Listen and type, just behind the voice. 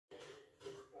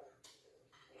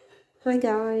Hi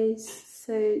guys,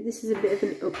 so this is a bit of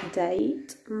an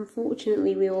update.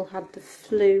 Unfortunately we all had the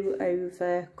flu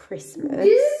over Christmas,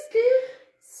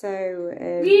 so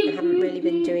I haven't really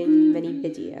been doing many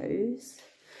videos.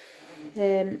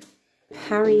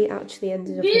 Harry actually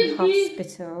ended up in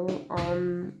hospital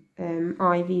on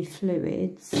IV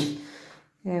fluids,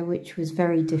 which was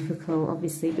very difficult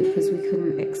obviously because we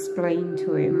couldn't explain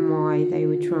to him why they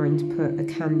were trying to put a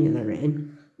cannula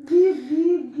in.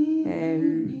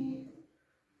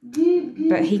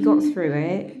 But he got through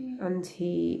it and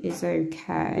he is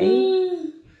okay.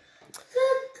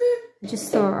 I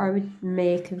just thought I would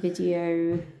make a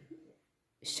video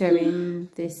showing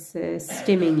this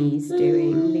stimming he's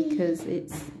doing because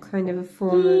it's kind of a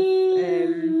form of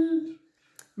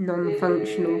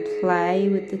non-functional play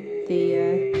with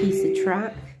the piece of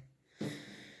track.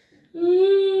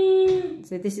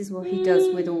 So this is what he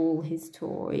does with all his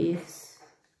toys,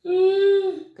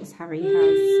 because Harry has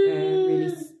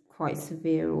really quite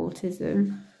severe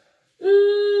autism.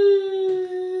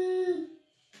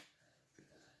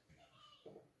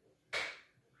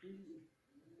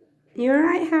 You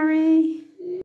alright, Harry?